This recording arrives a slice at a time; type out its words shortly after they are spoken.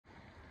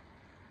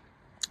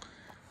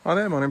Hi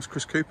there, my name's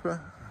Chris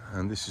Cooper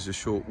and this is a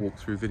short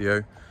walkthrough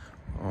video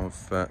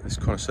of this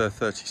Connoisseur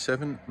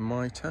 37,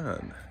 My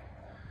Turn.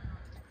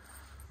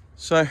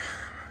 So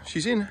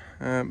she's in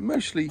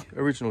mostly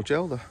original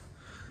gel, the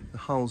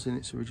hull's in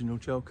its original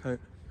gel coat,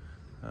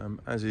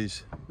 as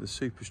is the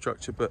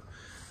superstructure, but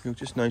you'll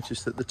just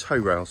notice that the tow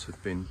rails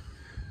have been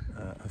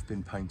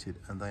painted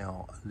and they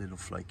are a little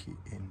flaky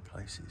in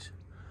places.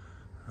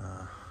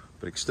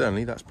 But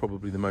externally that's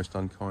probably the most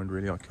unkind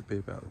really I could be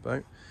about the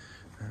boat.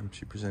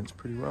 She presents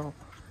pretty well.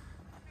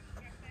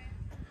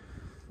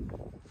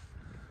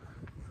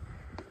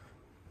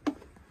 A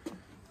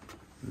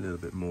little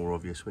bit more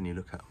obvious when you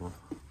look at her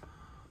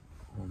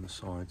on the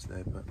sides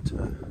there, but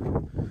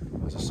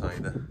as I say,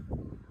 the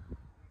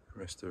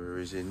rest of her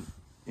is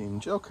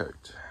in gel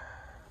coat.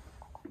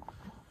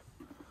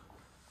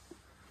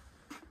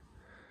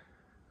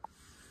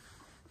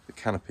 The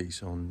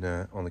canopies on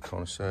the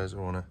Connoisseurs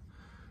are on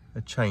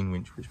a chain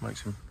winch, which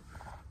makes them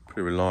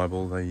pretty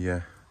reliable.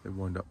 They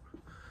wind up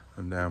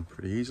and down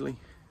pretty easily.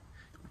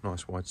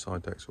 Nice wide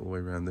side decks all the way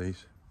around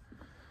these.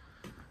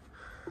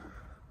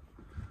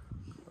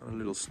 And a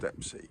little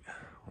step seat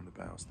on the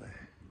bows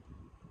there.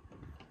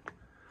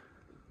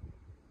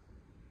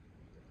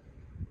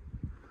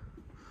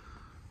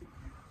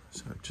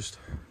 So just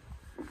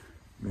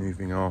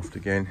moving aft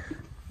again,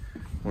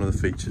 one of the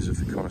features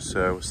of the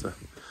Connoisseur was the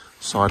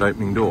side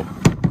opening door.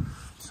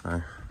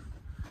 So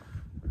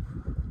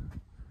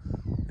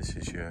this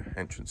is your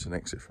entrance and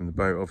exit from the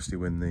boat. Obviously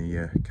when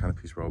the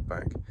canopy's rolled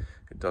back,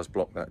 it does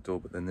block that door,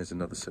 but then there's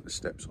another set of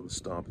steps on the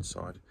starboard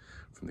side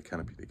from the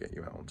canopy to get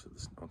you out onto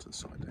the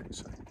side deck.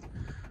 So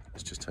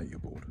let's just take you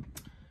aboard.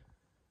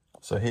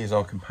 So here's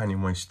our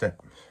companionway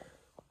step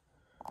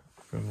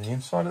from the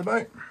inside of the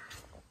boat.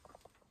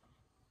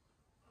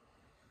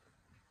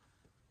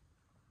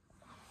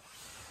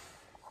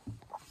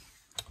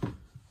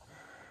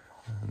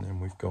 And then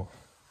we've got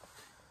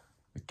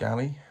the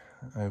galley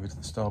over to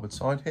the starboard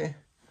side here.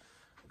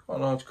 Quite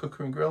a large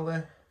cooker and grill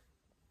there.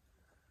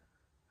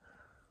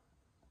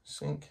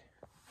 Sink.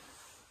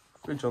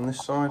 Fridge on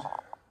this side.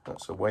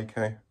 That's a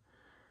Waco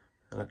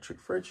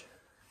electric fridge.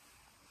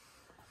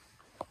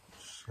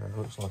 So it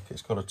looks like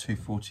it's got a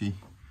 240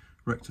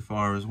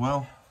 rectifier as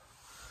well,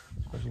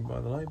 judging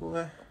by the label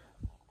there.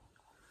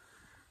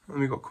 And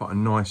we've got quite a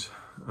nice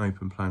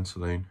open plan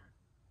saloon.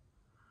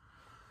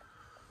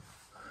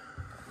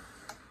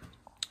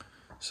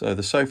 So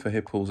the sofa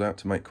here pulls out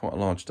to make quite a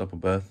large double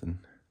berth, and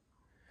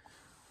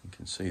you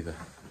can see the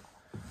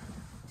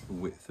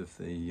width of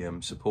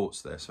the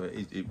supports there. So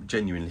it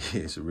genuinely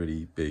is a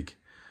really big,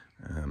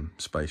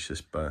 spacious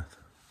berth.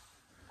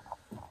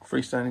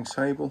 Freestanding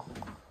table.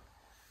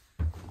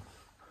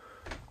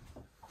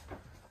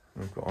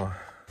 We've got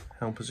our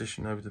helm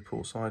position over the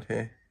port side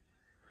here.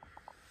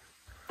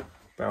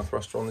 Bow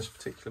thruster on this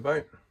particular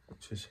boat,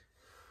 which is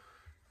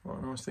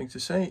quite a nice thing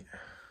to see.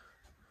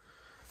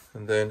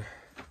 And then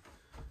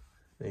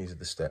these are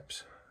the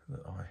steps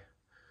that I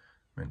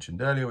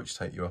mentioned earlier, which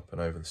take you up and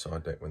over the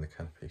side deck when the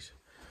canopy's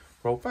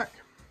rolled back.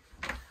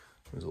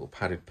 There's a little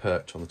padded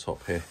perch on the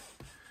top here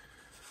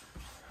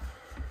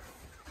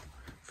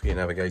for your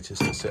navigators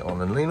to sit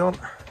on and lean on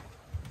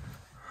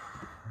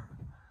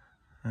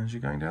as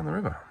you're going down the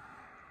river.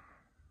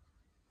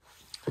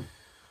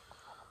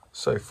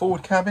 So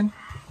forward cabin,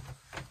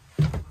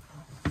 we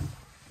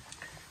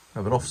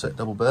have an offset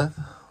double berth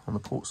on the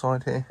port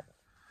side here.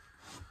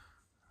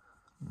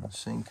 And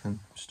sink and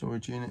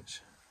storage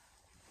units,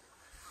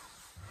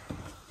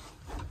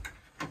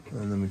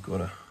 and then we've got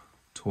a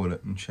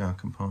toilet and shower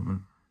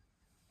compartment.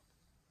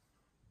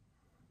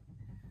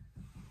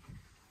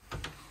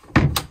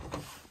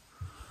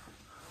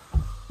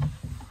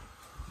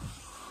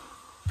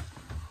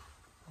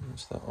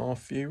 That's that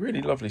aft view.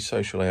 Really lovely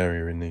social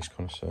area in these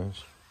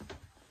Connoisseurs.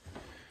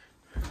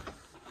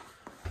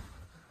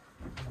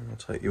 I'll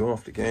take you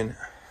aft again.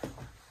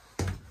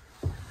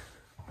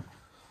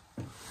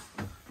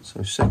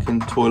 So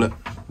second toilet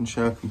and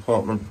shower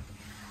compartment.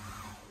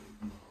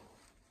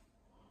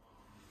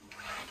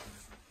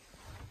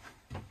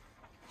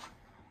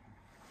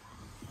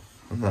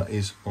 And that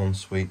is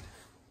ensuite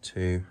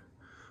to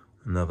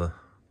another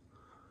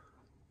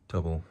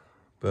double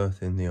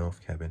berth in the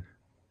aft cabin.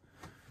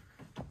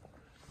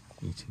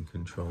 Heating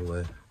control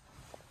there.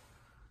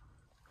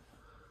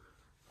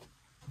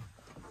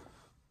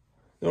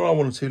 There are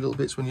one or two little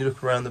bits when you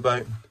look around the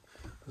boat.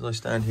 As I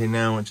stand here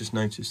now, I just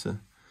noticed that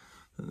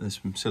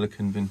there's some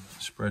silicone been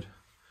spread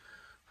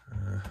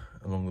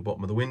along the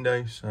bottom of the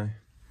window, so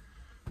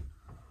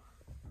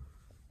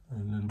a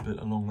little bit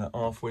along that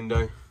aft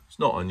window. It's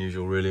not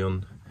unusual really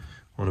on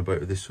a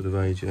boat of this sort of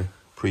age.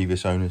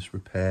 Previous owners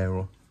repair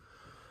or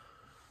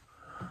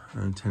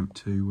an attempt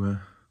to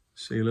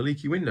seal a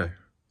leaky window.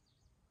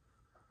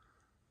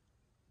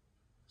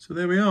 So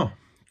there we are,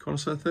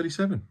 Connoisseur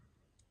 37.